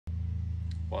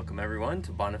Welcome everyone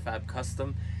to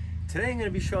Bonifabcustom. Today I'm going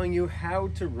to be showing you how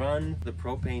to run the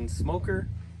propane smoker.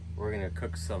 We're going to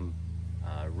cook some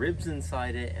ribs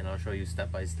inside it, and I'll show you step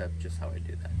by step just how I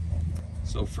do that.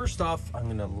 So first off, I'm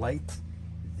going to light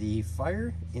the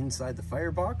fire inside the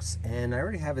firebox, and I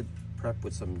already have it prepped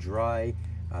with some dry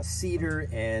cedar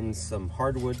and some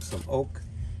hardwood, some oak,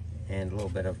 and a little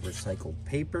bit of recycled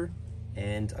paper.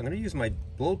 And I'm going to use my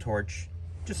blowtorch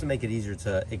just to make it easier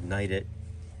to ignite it.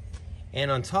 And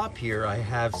on top here I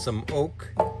have some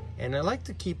oak, and I like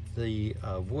to keep the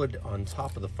wood on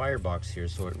top of the firebox here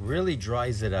so it really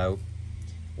dries it out,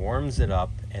 warms it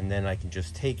up, and then I can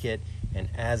just take it, and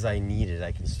as I need it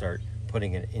I can start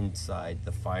putting it inside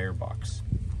the firebox.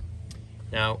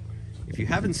 Now if you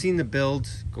haven't seen the build,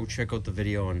 go check out the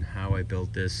video on how I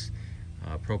built this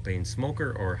propane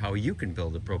smoker, or how you can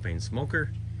build a propane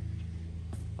smoker.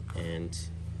 And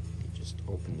you just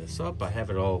open this up. I have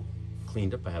it all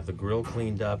cleaned up. I have the grill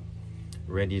cleaned up,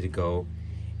 ready to go.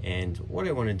 And what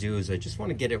I want to do is I just want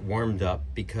to get it warmed up,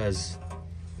 because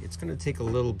it's going to take a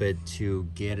little bit to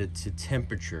get it to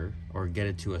temperature, or get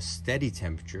it to a steady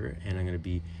temperature, and I'm going to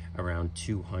be around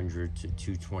 200 to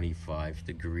 225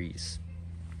 degrees.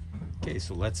 Okay,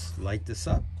 so let's light this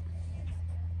up.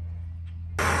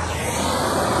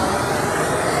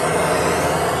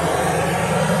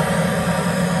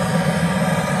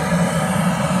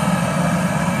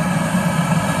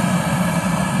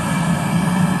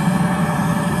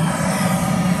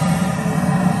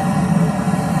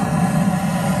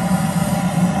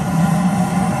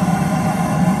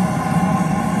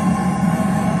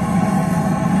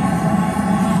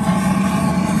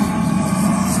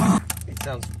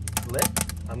 Sounds lit.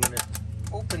 I'm going to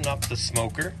open up the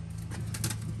smoker.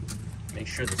 Make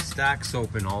sure the stack's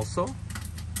open also.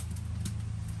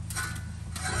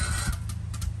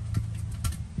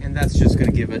 And that's just going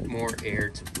to give it more air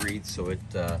to breathe, so it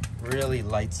really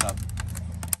lights up.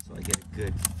 So I get a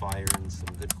good fire and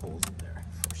some good coals in there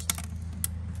first.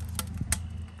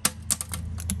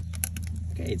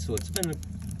 Okay, so it's been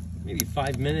maybe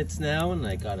 5 minutes now, and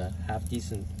I got a half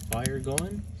decent fire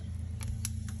going.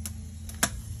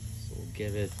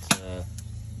 Give it a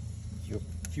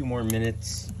few more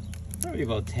minutes, probably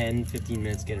about 10-15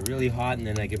 minutes, get it really hot, and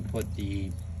then I can put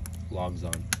the logs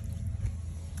on.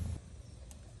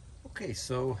 Okay,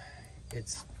 so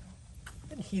it's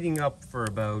been heating up for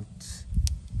about,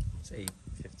 say,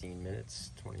 15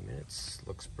 minutes, 20 minutes.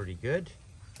 Looks pretty good.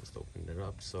 Just opened it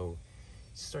up, so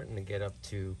it's starting to get up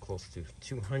to close to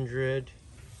 200.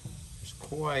 There's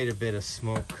quite a bit of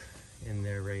smoke in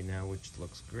there right now, which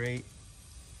looks great.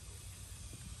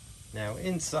 Now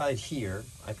inside here,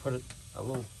 I put a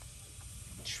little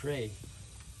tray.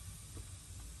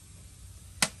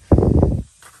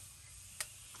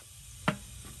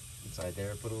 Inside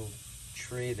there, I put a little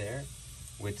tray there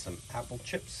with some apple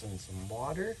chips and some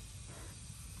water.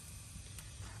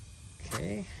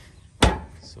 Okay,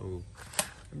 so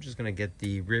I'm just gonna get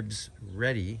the ribs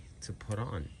ready to put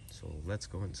on. So let's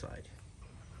go inside.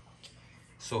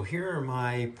 So here are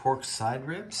my pork side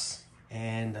ribs.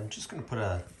 And I'm just going to put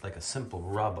a simple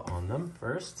rub on them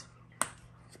first.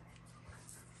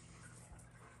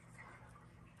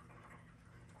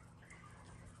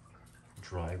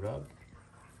 Dry rub.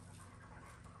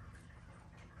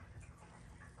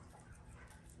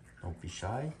 Don't be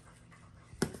shy.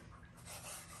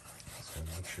 Just want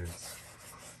to make sure it's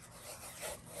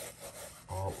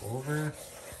all over.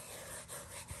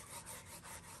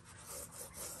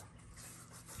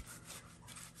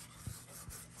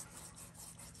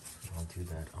 Do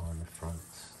that on the front,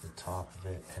 the top of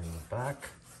it, and the back.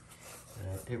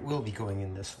 It will be going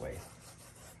in this way.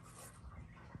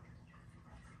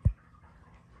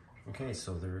 Okay,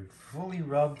 so they're fully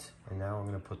rubbed, and now I'm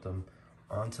going to put them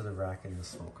onto the rack in the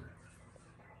smoker.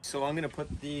 So I'm going to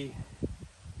put the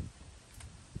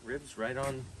ribs right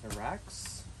on the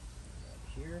racks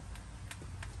here.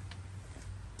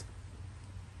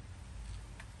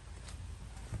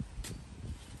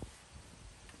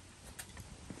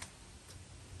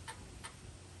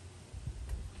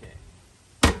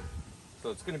 So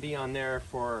it's going to be on there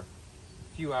for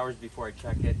a few hours before I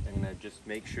check it. I'm going to just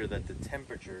make sure that the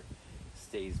temperature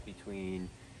stays between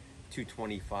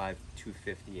 225,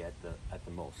 250 at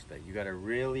the most. You got to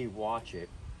really watch it,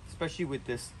 especially with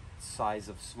this size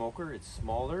of smoker. It's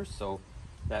smaller, so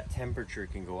that temperature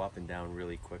can go up and down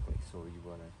really quickly. So you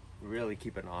want to really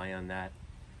keep an eye on that.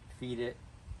 Feed it,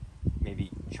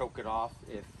 maybe choke it off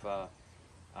if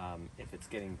it's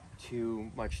getting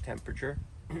too much temperature.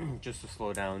 Just to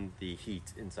slow down the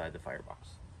heat inside the firebox.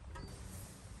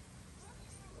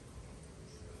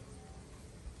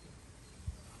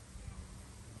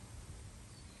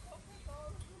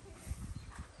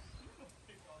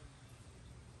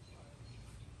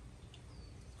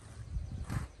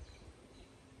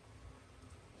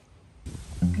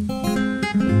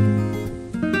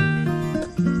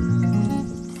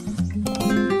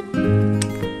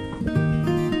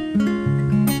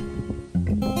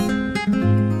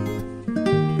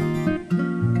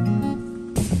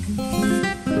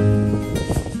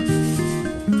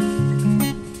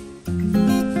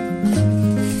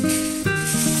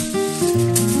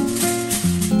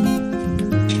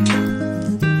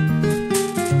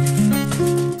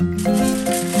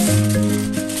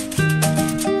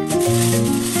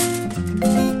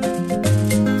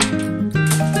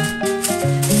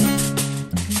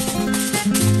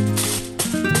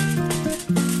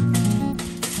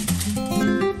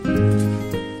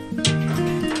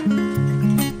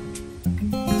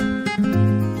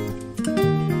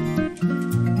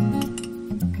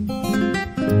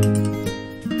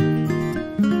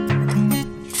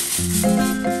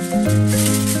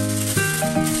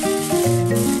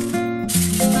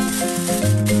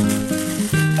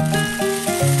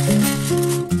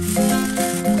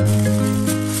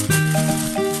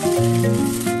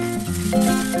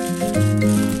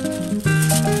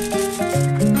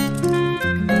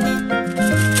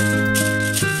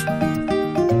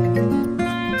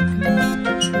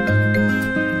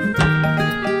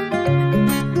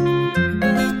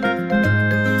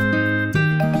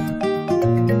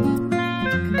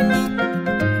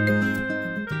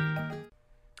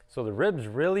 ribs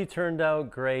really turned out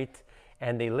great,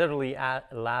 and they literally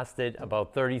lasted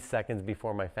about 30 seconds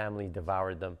before my family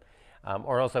devoured them,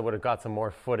 or else I would have got some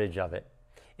more footage of it.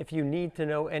 If you need to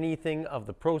know anything of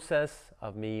the process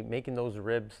of me making those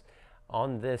ribs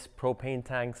on this propane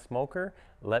tank smoker,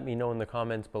 let me know in the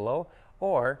comments below.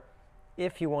 Or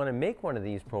if you want to make one of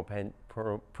these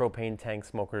propane tank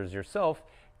smokers yourself,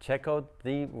 check out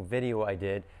the video I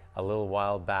did a little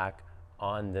while back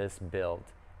on this build.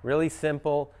 Really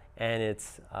simple, and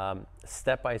it's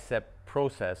step-by-step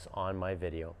process on my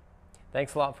video.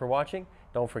 Thanks a lot for watching.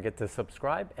 Don't forget to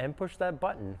subscribe and push that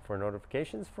button for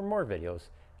notifications for more videos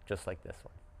just like this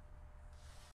one.